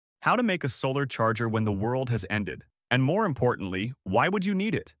how to make a solar charger when the world has ended. And more importantly, why would you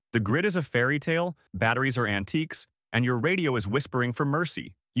need it? The grid is a fairy tale, batteries are antiques, and your radio is whispering for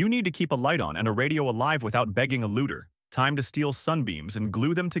mercy. You need to keep a light on and a radio alive without begging a looter. Time to steal sunbeams and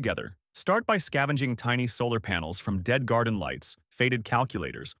glue them together. Start by scavenging tiny solar panels from dead garden lights, faded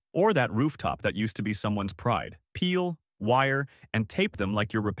calculators, or that rooftop that used to be someone's pride. Peel, wire, and tape them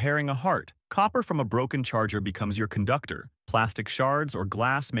like you're repairing a heart. Copper from a broken charger becomes your conductor. Plastic shards or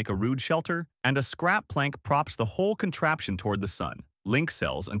glass make a rude shelter, and a scrap plank props the whole contraption toward the sun. Link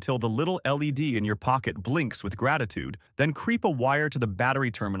cells until the little LED in your pocket blinks with gratitude, then creep a wire to the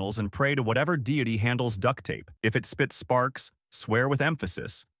battery terminals and pray to whatever deity handles duct tape. If it spits sparks, swear with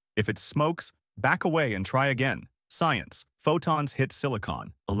emphasis. If it smokes, back away and try again. Science. Photons hit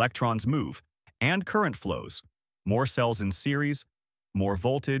silicon, electrons move, and current flows. More cells in series, more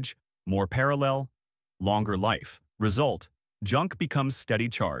voltage, more parallel, longer life. Result, junk becomes steady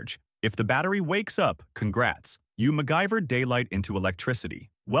charge. If the battery wakes up, congrats. You macgyvered daylight into electricity.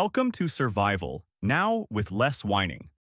 Welcome to survival, now with less whining.